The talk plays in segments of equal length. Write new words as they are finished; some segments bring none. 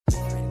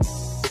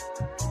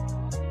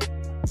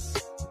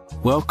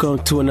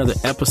Welcome to another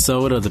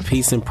episode of the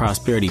Peace and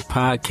Prosperity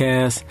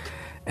Podcast.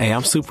 Hey,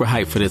 I'm super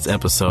hyped for this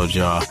episode,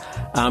 y'all.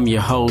 I'm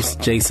your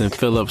host, Jason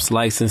Phillips,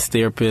 licensed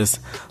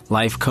therapist,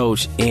 life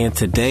coach, and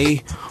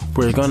today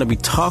we're going to be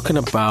talking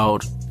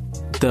about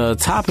the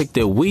topic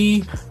that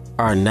we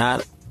are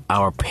not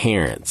our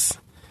parents.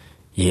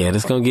 Yeah,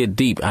 this is going to get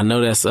deep. I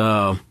know that's,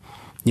 a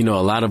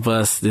lot of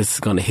us, this is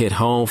going to hit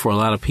home for a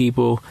lot of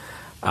people.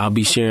 I'll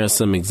be sharing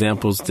some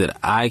examples that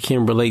I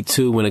can relate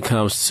to when it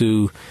comes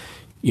to,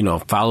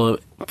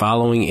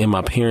 following in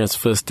my parents'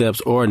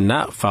 footsteps or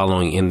not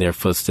following in their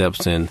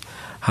footsteps and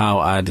how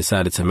I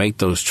decided to make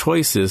those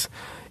choices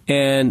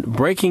and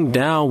breaking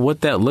down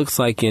what that looks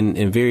like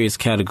in various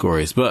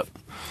categories. But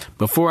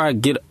before I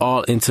get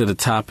all into the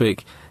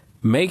topic,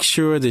 make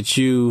sure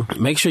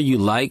you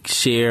like,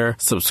 share,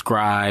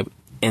 subscribe,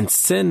 and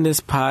send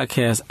this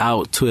podcast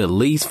out to at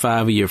least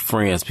 5 of your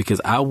friends because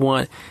I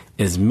want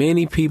as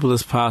many people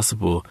as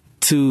possible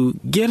to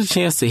get a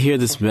chance to hear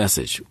this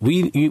message.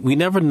 We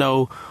never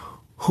know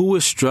who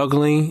is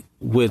struggling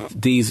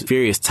with these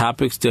various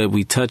topics that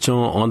we touch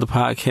on the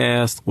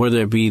podcast, whether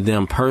it be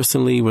them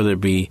personally, whether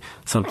it be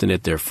something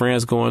that their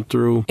friends going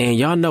through. And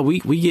y'all know we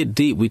get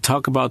deep. We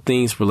talk about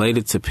things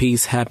related to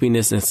peace,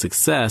 happiness, and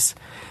success.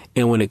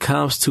 And when it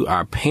comes to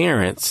our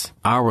parents,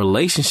 our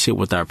relationship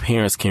with our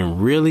parents can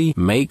really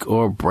make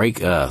or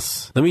break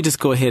us. Let me just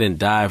go ahead and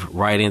dive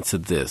right into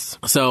this.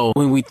 So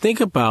when we think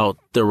about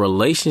the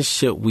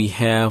relationship we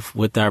have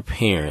with our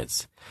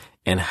parents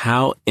and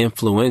how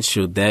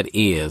influential that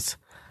is,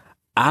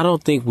 I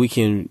don't think we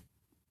can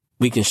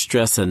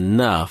stress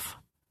enough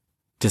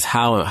just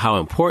how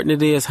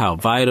important it is, how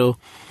vital,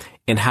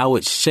 and how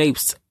it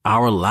shapes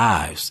our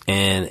lives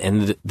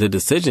and the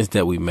decisions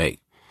that we make.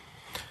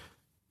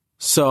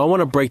 So I want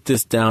to break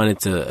this down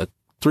into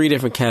 3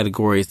 different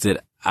categories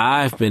that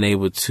I've been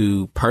able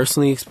to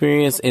personally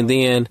experience, and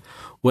then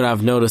what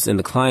I've noticed in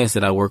the clients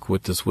that I work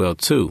with as well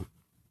too.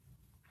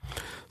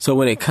 So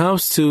when it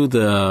comes to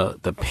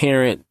the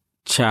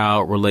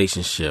parent-child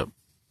relationship,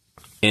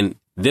 and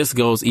this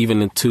goes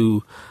even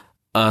into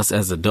us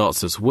as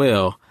adults as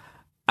well,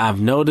 I've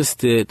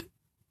noticed it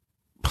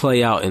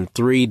play out in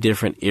 3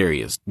 different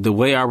areas. The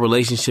way our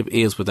relationship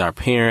is with our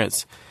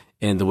parents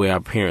and the way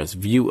our parents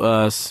view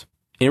us,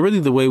 and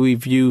really the way we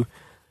view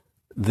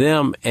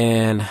them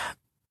and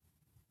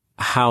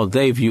how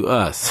they view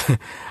us.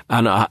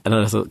 I know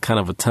that's a kind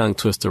of a tongue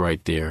twister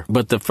right there.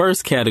 But the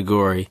first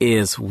category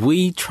is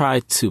we try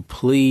to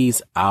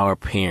please our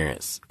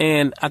parents.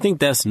 And I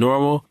think that's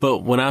normal.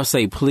 But when I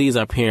say please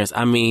our parents,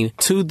 I mean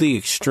to the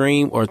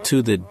extreme or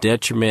to the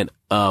detriment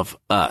of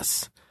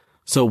us.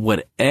 So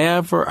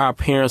whatever our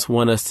parents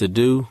want us to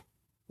do,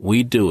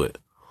 we do it.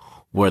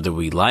 Whether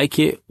we like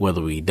it,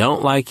 whether we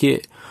don't like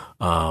it,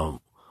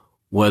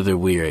 whether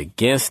we're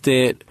against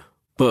it,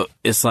 but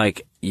it's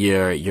like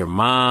your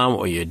mom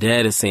or your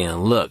dad is saying,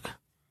 look,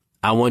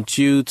 I want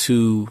you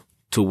to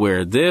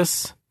wear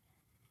this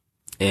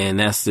and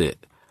that's it.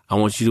 I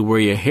want you to wear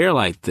your hair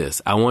like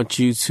this. I want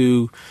you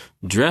to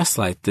dress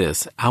like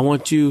this. I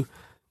want you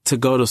to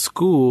go to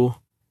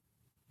school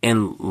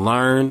and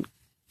learn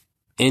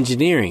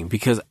engineering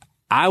because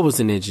I was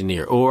an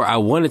engineer or I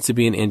wanted to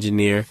be an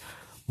engineer,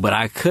 but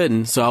I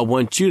couldn't. So I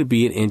want you to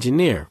be an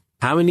engineer.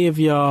 How many of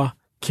y'all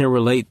can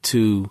relate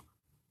to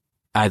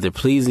either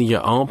pleasing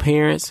your own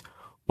parents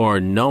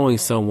or knowing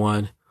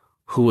someone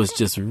who has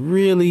just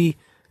really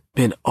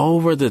been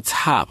over the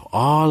top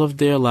all of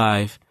their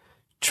life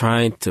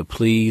trying to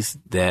please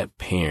that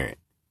parent?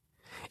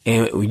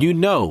 And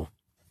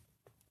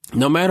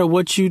no matter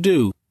what you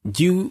do,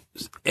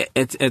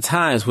 at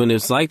times when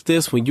it's like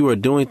this, when you are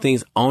doing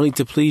things only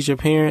to please your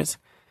parents,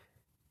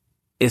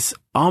 it's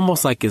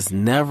almost like it's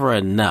never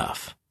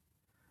enough.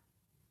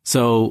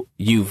 So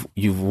you've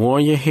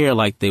worn your hair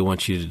like they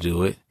want you to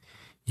do it.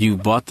 You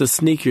bought the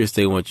sneakers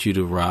they want you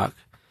to rock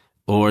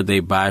or they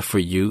buy for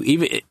you.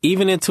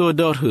 Even into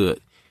adulthood,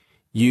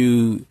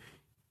 you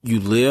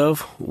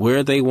live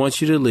where they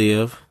want you to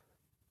live.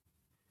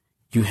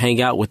 You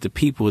hang out with the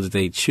people that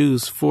they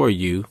choose for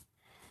you.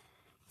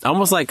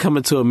 Almost like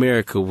Coming to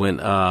America when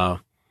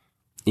Prince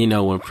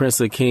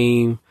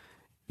Akeem,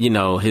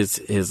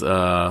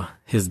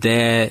 his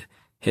dad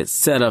had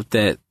set up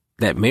that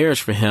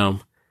marriage for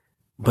him,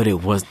 but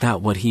it was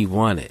not what he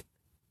wanted.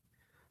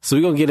 So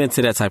we're going to get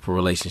into that type of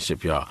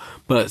relationship, y'all.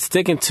 But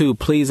sticking to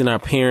pleasing our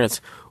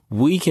parents,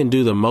 we can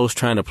do the most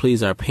trying to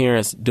please our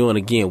parents, doing,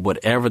 again,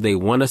 whatever they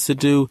want us to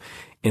do,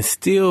 and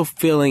still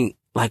feeling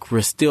like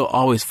we're still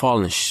always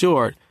falling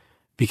short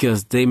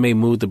because they may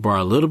move the bar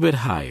a little bit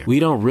higher.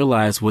 We don't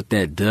realize what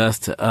that does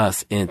to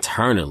us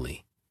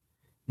internally.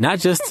 Not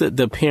just to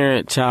the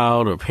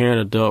parent-child or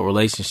parent-adult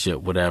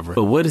relationship, whatever,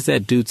 but what does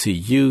that do to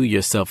you,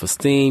 your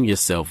self-esteem, your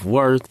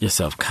self-worth, your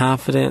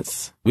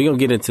self-confidence? We're going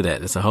to get into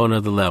that. It's a whole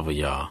nother level,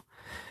 y'all.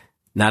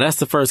 Now, that's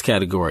the first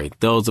category.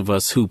 Those of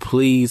us who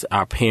please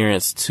our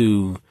parents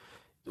to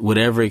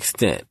whatever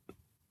extent.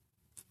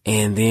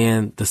 And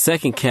then the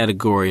second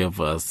category of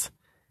us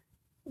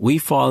we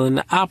fall in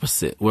the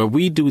opposite, where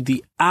we do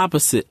the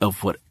opposite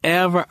of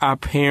whatever our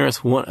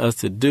parents want us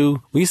to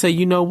do. We say,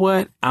 you know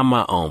what? I'm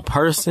my own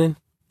person.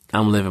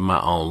 I'm living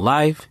my own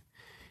life.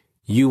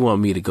 You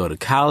want me to go to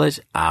college?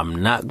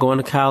 I'm not going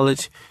to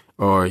college.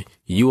 Or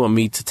you want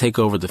me to take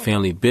over the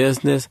family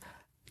business?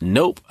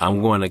 Nope,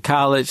 I'm going to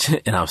college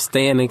and I'm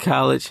staying in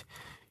college.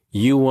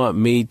 You want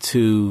me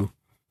to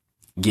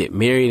get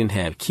married and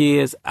have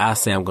kids? I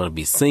say I'm going to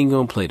be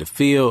single and play the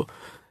field.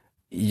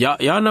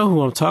 Y'all know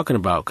who I'm talking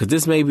about, because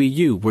this may be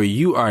you, where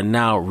you are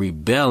now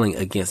rebelling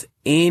against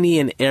any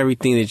and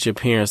everything that your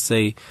parents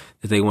say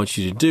that they want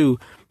you to do,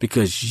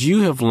 because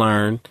you have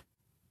learned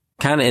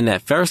kind of in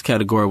that first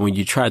category, when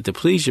you tried to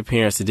please your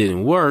parents, it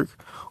didn't work,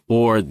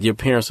 or your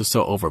parents were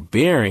so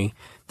overbearing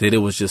that it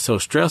was just so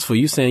stressful.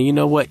 You saying, you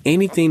know what,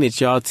 anything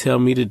that y'all tell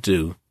me to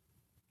do,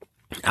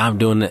 I'm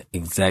doing the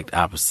exact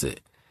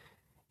opposite.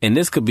 And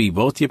this could be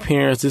both your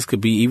parents. This could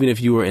be even if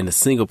you were in a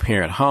single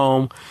parent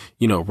home,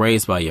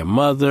 raised by your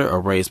mother or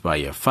raised by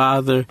your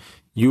father,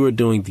 you are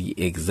doing the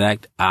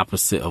exact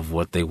opposite of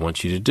what they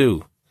want you to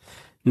do.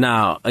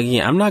 Now,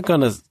 again, I'm not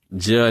going to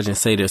judge and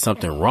say there's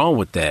something wrong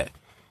with that.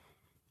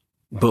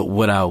 But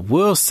what I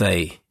will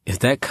say is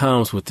that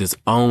comes with its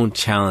own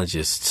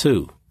challenges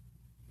too.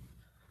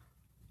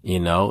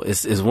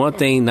 It's one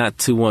thing not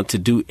to want to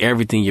do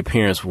everything your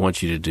parents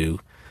want you to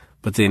do,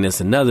 but then it's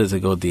another to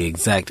go the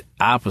exact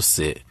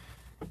opposite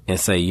and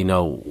say,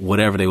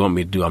 whatever they want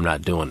me to do, I'm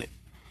not doing it.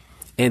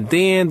 And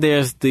then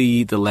there's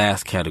the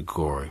last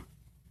category.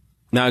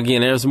 Now,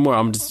 again, there's more.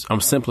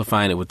 I'm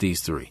simplifying it with these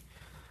three,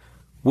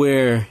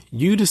 where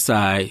you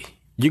decide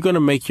you're going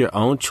to make your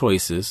own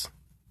choices.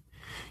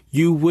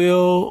 You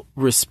will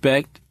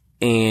respect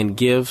and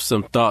give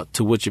some thought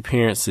to what your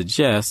parents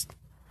suggest,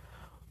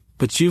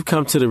 but you've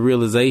come to the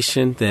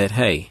realization that,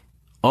 hey,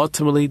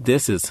 ultimately,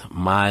 this is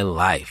my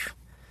life.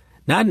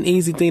 Not an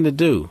easy thing to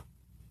do,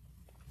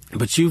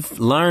 but you've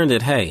learned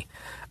that, hey,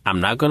 I'm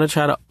not going to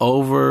try to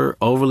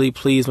overly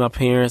please my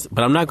parents,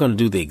 but I'm not going to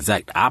do the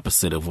exact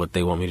opposite of what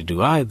they want me to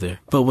do either.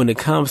 But when it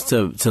comes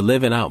to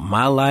living out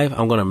my life,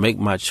 I'm going to make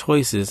my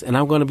choices, and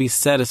I'm going to be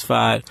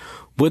satisfied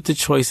with the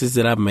choices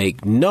that I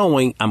make,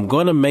 knowing I'm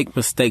going to make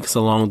mistakes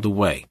along the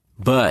way,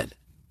 but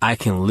I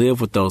can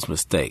live with those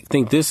mistakes. I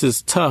think this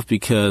is tough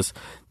because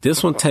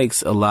this one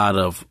takes a lot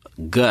of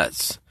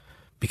guts,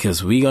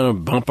 because we're going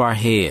to bump our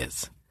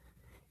heads.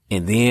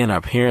 And then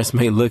our parents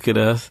may look at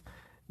us.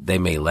 They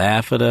may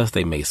laugh at us.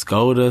 They may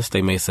scold us.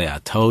 They may say, I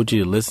told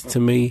you to listen to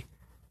me.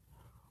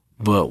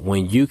 But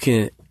when you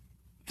can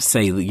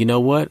say, you know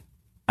what?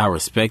 I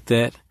respect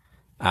that.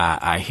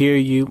 I hear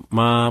you,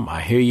 Mom. I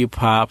hear you,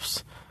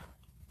 Pops.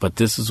 But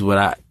this is what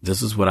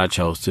I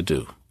chose to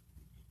do.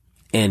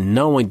 And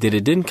knowing that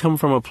it didn't come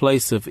from a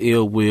place of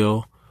ill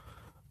will.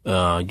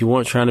 You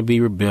weren't trying to be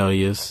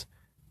rebellious,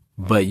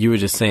 but you were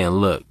just saying,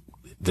 look,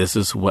 this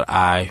is what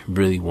I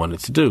really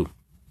wanted to do.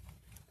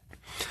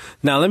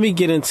 Now, let me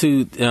get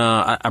into,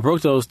 I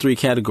broke those three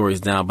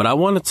categories down, but I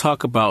want to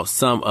talk about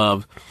some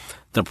of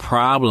the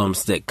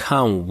problems that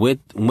come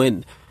with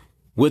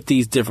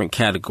these different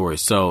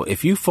categories. So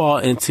if you fall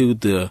into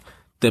the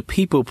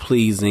people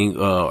pleasing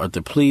or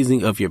the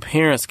pleasing of your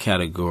parents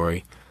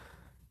category,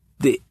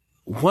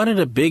 one of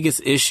the biggest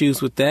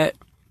issues with that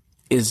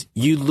is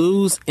you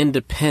lose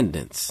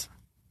independence,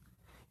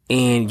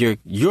 and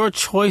your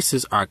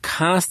choices are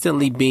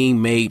constantly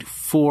being made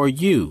for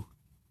you.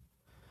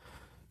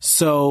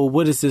 So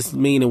what does this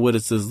mean, and what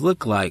does this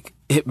look like?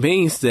 It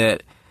means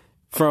that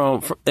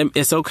from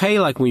it's okay,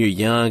 like when you're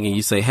young and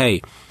you say,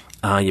 hey,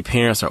 your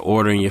parents are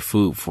ordering your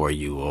food for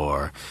you,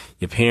 or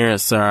your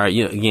parents are,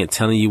 again,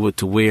 telling you what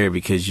to wear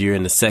because you're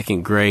in the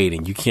second grade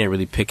and you can't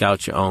really pick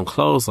out your own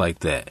clothes like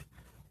that.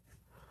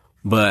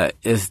 But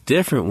it's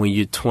different when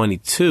you're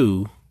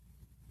 22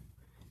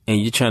 and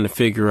you're trying to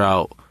figure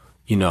out,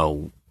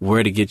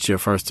 where to get your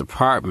first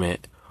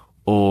apartment,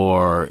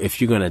 or if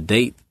you're going to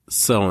date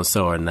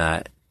so-and-so or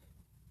not.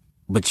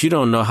 But you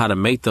don't know how to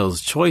make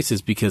those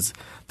choices, because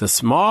the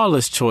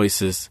smallest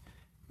choices,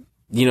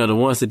 the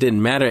ones that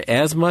didn't matter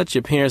as much,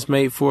 your parents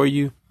made for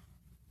you.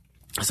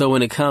 So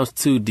when it comes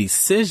to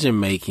decision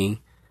making,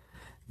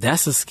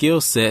 that's a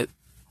skill set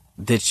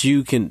that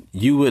you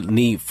would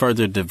need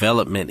further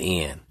development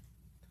in.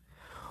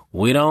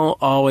 We don't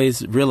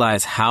always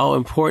realize how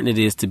important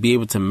it is to be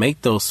able to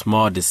make those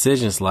small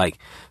decisions, like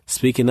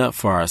speaking up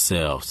for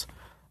ourselves,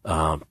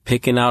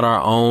 picking out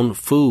our own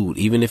food,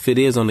 even if it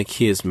is on the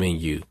kids'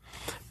 menu.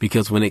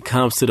 Because when it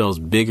comes to those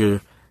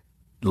bigger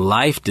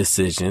life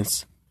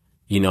decisions,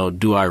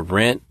 do I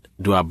rent?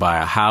 Do I buy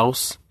a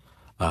house?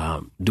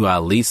 Do I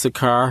lease a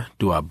car?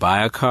 Do I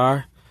buy a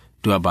car?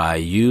 Do I buy a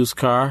used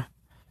car?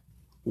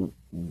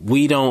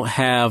 We don't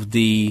have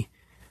the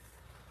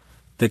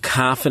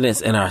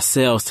confidence in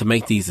ourselves to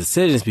make these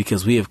decisions,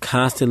 because we have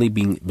constantly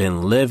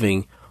been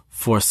living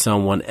for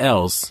someone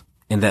else.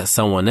 And that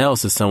someone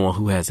else is someone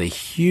who has a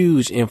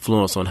huge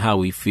influence on how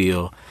we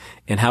feel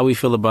and how we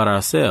feel about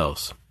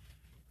ourselves.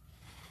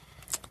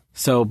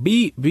 So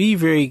be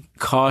very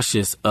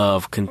cautious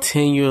of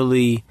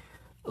continually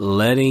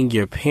letting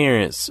your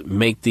parents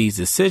make these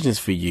decisions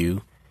for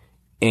you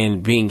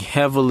and being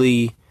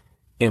heavily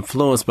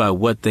influenced by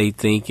what they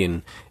think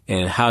and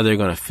how they're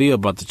going to feel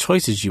about the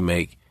choices you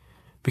make,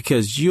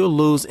 because you'll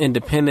lose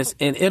independence,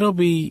 and it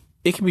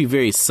can be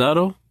very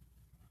subtle.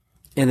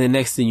 And the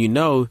next thing you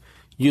know,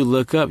 you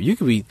look up, you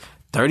could be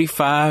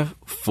 35,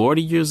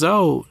 40 years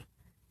old.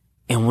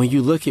 And when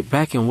you look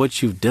back at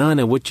what you've done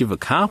and what you've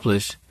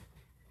accomplished,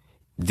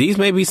 these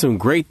may be some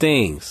great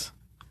things,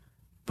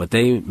 but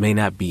they may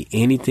not be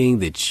anything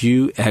that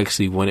you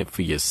actually wanted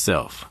for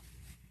yourself.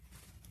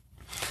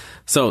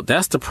 So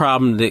that's the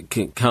problem that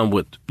can come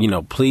with,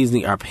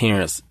 pleasing our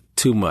parents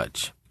too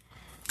much.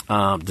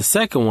 The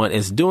second one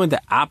is doing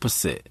the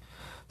opposite.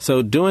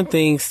 So doing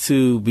things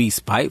to be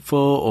spiteful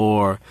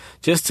or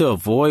just to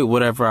avoid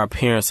whatever our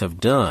parents have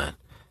done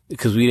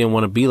because we didn't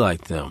want to be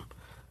like them.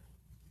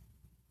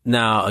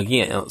 Now,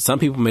 again, some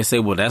people may say,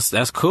 well,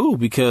 that's cool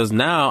because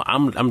now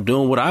I'm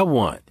doing what I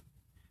want.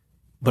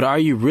 But are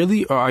you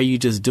really, or are you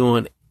just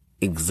doing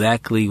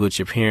exactly what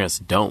your parents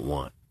don't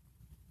want?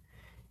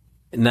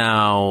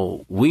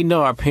 Now, we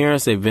know our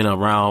parents, they've been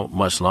around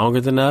much longer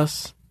than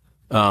us.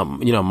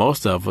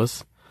 Most of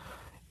us.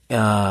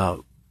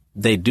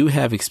 They do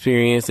have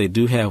experience. They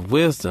do have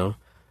wisdom.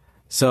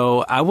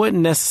 So I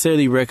wouldn't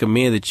necessarily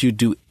recommend that you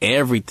do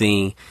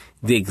everything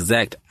the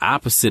exact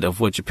opposite of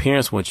what your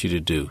parents want you to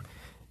do.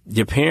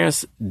 Your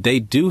parents, they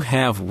do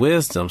have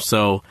wisdom.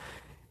 So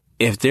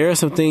if there are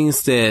some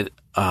things that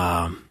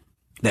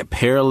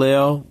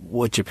parallel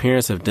what your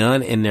parents have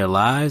done in their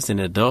lives in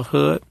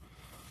adulthood,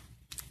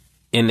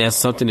 and that's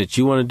something that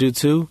you want to do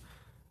too,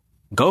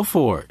 go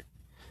for it.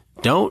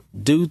 Don't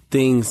do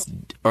things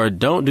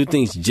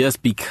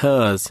just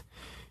because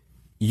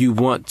you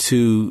want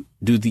to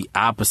do the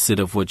opposite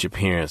of what your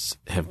parents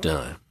have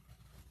done.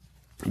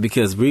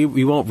 Because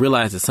we won't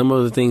realize that some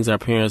of the things our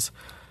parents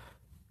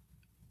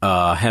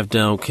have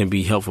done can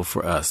be helpful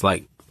for us.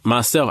 Like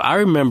myself, I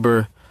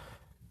remember,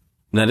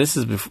 now this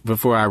is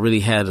before I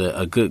really had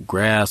a good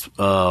grasp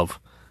of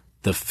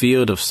the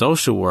field of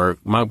social work.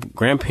 My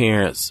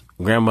grandparents,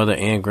 grandmother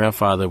and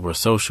grandfather were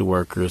social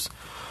workers,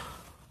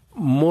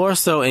 more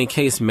so in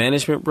case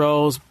management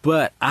roles,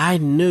 but I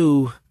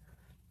knew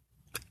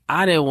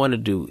I didn't want to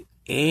do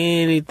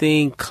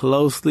anything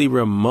closely,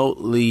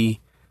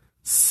 remotely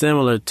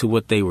similar to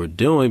what they were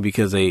doing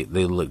because they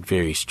looked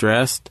very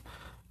stressed,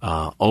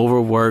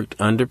 overworked,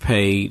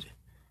 underpaid.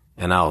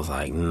 And I was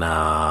like,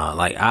 nah,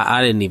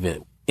 I didn't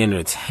even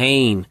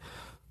entertain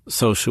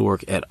social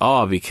work at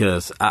all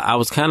because I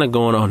was kind of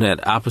going on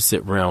that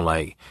opposite realm.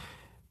 Like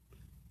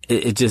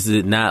it just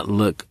did not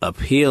look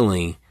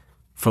appealing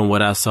from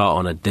what I saw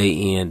on a day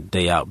in,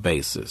 day out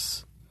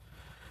basis.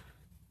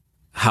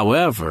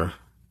 However,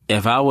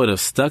 if I would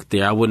have stuck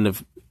there, I wouldn't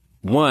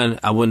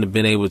have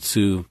been able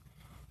to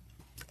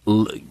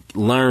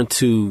learn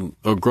to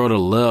or grow to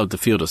love the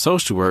field of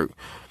social work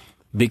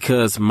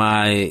because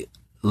my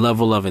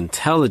level of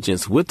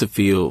intelligence with the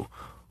field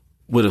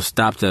would have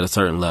stopped at a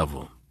certain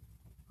level.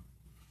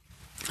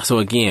 So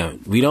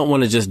again, we don't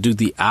want to just do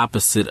the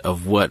opposite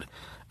of what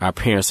our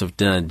parents have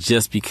done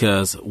just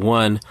because,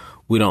 one,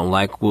 we don't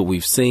like what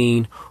we've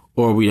seen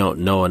or we don't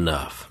know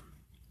enough.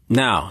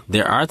 Now,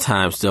 there are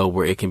times, though,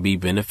 where it can be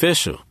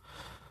beneficial.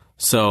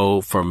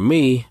 So for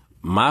me,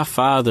 my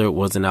father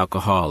was an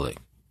alcoholic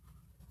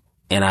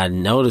and I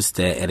noticed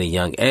that at a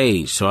young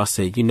age. So I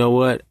said, you know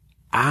what?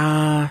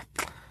 I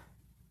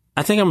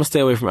think I'm going to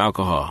stay away from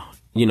alcohol,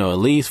 at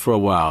least for a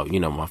while.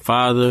 My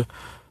father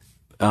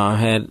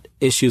had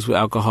issues with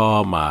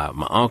alcohol. My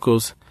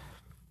uncles,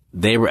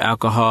 they were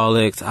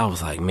alcoholics. I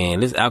was like, man,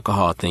 this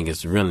alcohol thing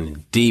is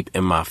running deep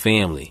in my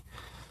family.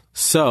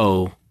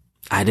 So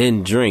I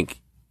didn't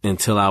drink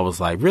until I was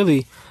like,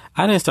 really,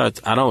 I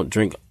don't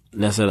drink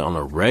necessarily on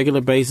a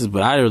regular basis,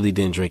 but I really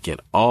didn't drink at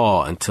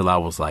all until I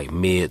was like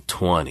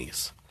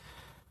mid-20s.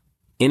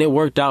 And it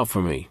worked out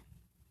for me.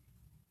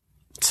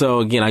 So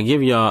again, I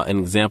give y'all an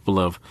example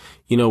of,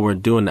 we're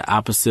doing the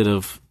opposite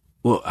of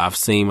what I've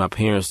seen my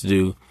parents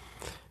do.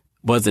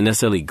 Wasn't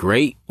necessarily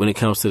great when it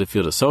comes to the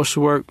field of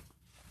social work,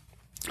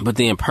 but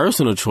then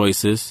personal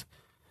choices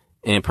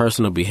and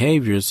personal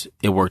behaviors,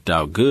 it worked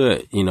out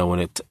good.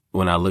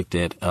 When I looked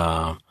at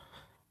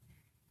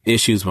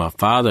issues my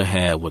father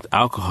had with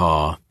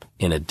alcohol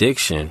and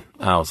addiction,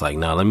 I was like,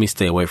 no, let me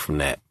stay away from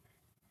that.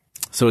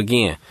 So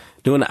again,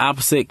 doing the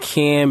opposite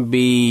can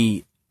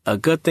be a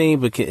good thing,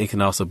 but it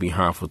can also be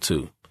harmful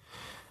too.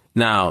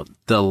 Now,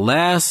 the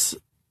last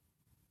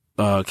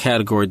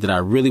category that I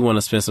really want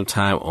to spend some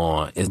time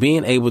on is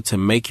being able to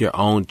make your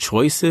own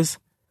choices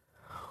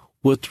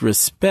with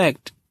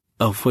respect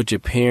of what your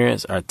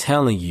parents are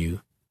telling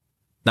you.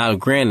 Now,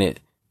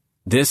 granted,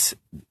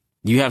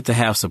 you have to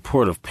have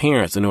supportive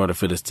parents in order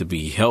for this to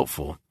be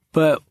helpful.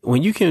 But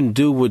when you can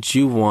do what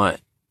you want,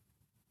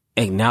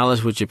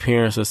 acknowledge what your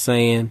parents are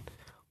saying,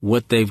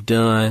 what they've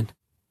done,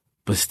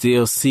 but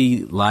still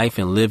see life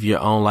and live your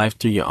own life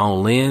through your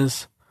own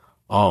lens,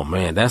 oh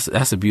man,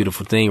 that's a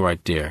beautiful thing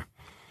right there.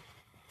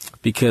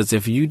 Because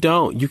if you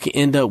don't, you can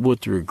end up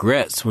with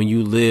regrets when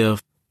you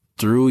live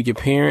through your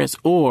parents,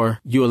 or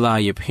you allow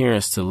your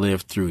parents to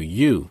live through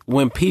you.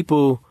 When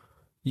people,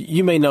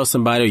 you may know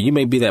somebody, or you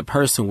may be that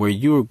person where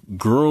you're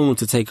groomed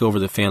to take over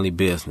the family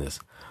business,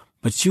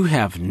 but you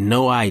have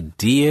no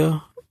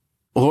idea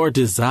or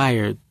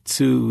desire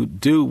to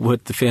do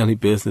what the family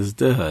business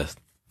does.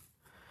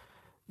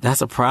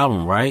 That's a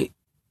problem, right?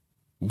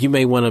 You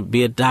may want to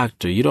be a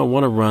doctor. You don't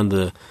want to run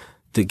the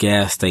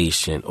gas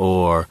station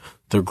or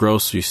the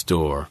grocery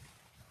store.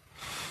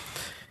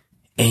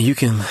 And you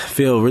can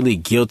feel really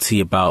guilty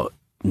about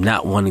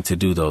not wanting to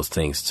do those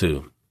things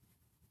too.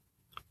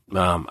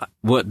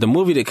 What the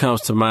movie that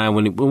comes to mind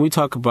when we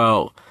talk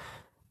about,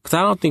 because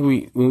I don't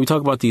think when we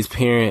talk about these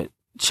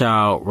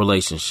parent-child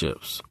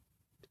relationships,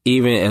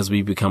 even as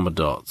we become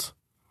adults,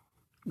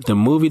 the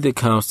movie that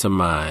comes to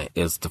mind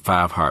is The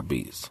 5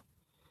 Heartbeats.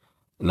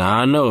 Now,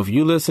 I know if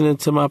you're listening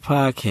to my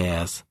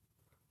podcast,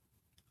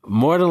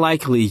 more than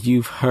likely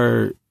you've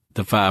heard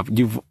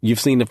you've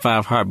seen The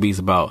 5 Heartbeats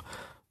about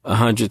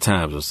 100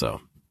 times or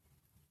so.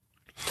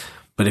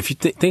 But if you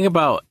think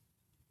about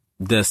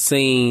the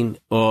scene,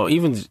 or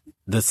even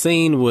the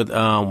scene with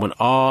when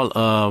all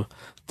of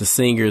the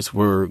singers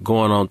were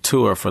going on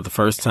tour for the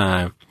first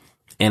time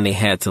and they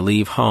had to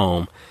leave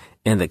home,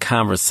 and the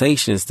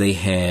conversations they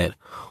had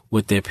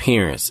with their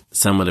parents.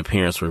 Some of the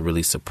parents were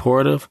really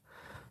supportive.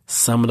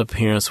 Some of the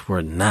parents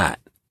were not.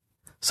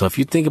 So if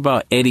you think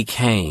about Eddie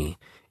Kane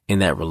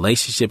and that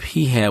relationship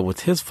he had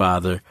with his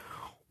father,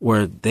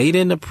 where they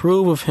didn't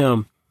approve of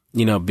him,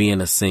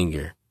 being a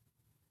singer,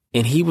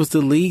 and he was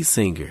the lead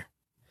singer.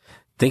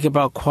 Think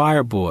about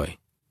Choir Boy.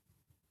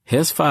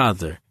 His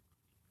father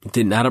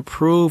did not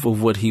approve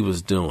of what he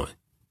was doing.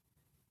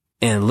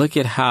 And look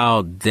at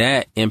how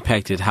that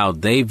impacted how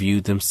they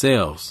viewed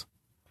themselves.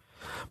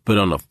 But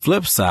on the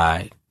flip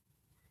side,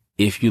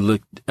 if you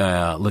look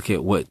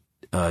at what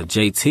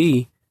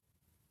JT,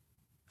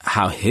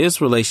 how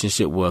his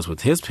relationship was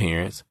with his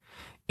parents,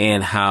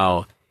 and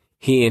how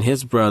he and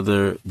his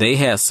brother, they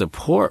had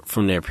support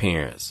from their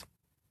parents.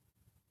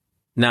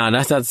 Now,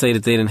 that's not to say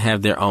that they didn't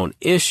have their own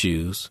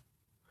issues,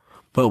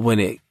 but when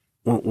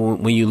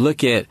you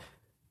look at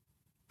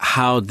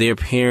how their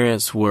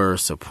parents were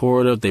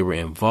supportive, they were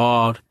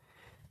involved,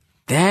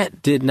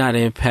 that did not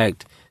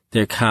impact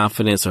their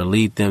confidence or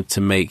lead them to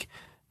make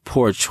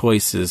poor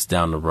choices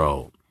down the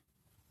road.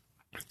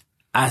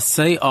 I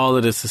say all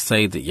of this to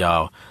say that,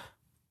 y'all,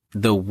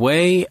 the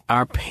way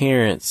our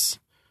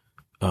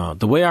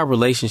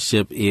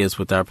relationship is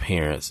with our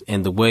parents,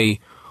 and the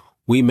way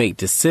we make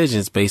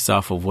decisions based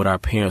off of what our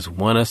parents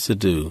want us to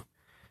do,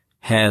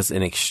 has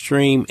an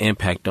extreme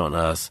impact on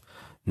us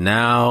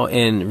now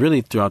and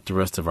really throughout the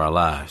rest of our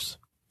lives.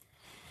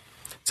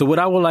 So what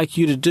I would like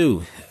you to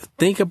do,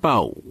 think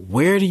about,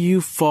 where do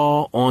you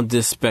fall on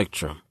this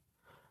spectrum?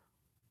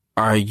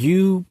 Are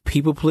you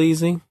people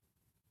pleasing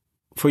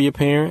for your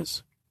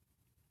parents?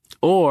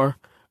 Or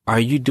are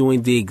you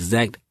doing the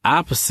exact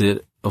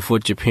opposite of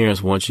what your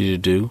parents want you to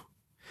do,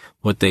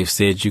 what they've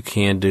said you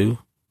can do?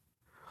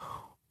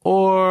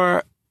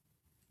 Or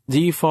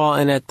do you fall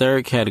in that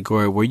third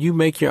category where you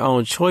make your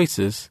own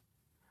choices,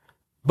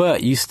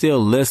 but you still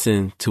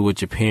listen to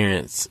what your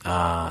parents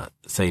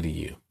say to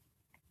you?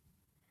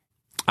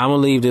 I'm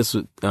going to leave this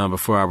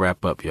before I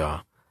wrap up,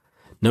 y'all.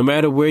 No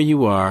matter where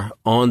you are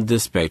on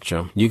this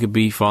spectrum, you could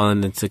be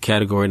falling into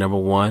category number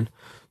 1,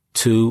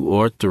 2,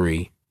 or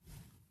 3.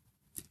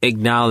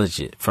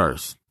 Acknowledge it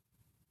first.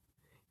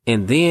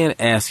 And then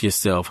ask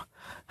yourself,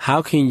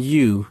 how can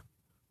you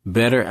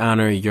better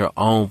honor your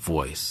own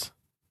voice?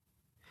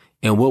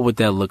 And what would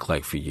that look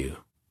like for you?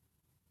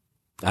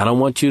 I don't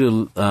want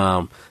you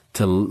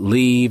to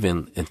leave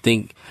and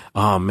think,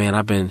 oh man,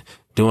 I've been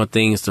doing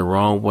things the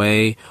wrong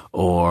way,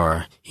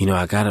 or,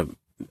 I've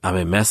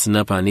been messing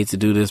up. I need to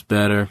do this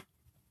better.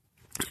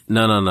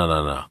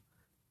 No.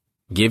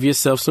 Give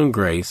yourself some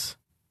grace.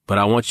 But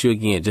I want you,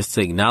 again, just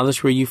to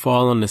acknowledge where you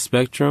fall on the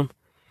spectrum,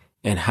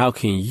 and how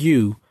can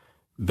you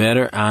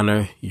better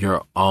honor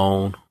your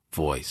own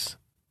voice.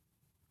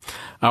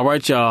 All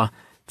right, y'all.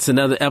 It's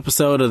another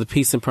episode of the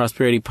Peace and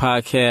Prosperity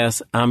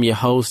Podcast. I'm your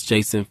host,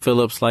 Jason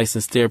Phillips,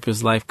 licensed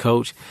therapist, life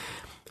coach.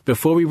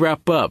 Before we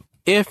wrap up,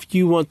 if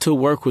you want to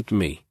work with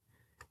me,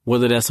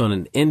 whether that's on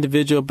an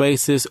individual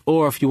basis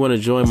or if you want to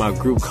join my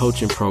group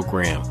coaching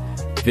program,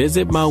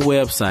 visit my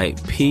website,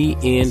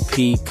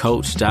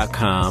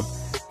 pnpcoach.com.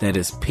 That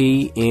is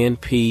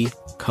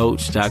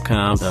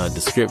pnpcoach.com. The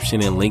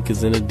description and link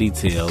is in the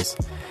details.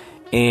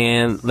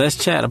 And let's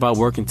chat about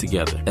working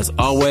together. As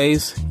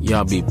always,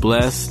 y'all be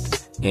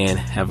blessed and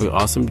have an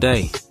awesome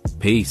day.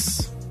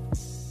 Peace.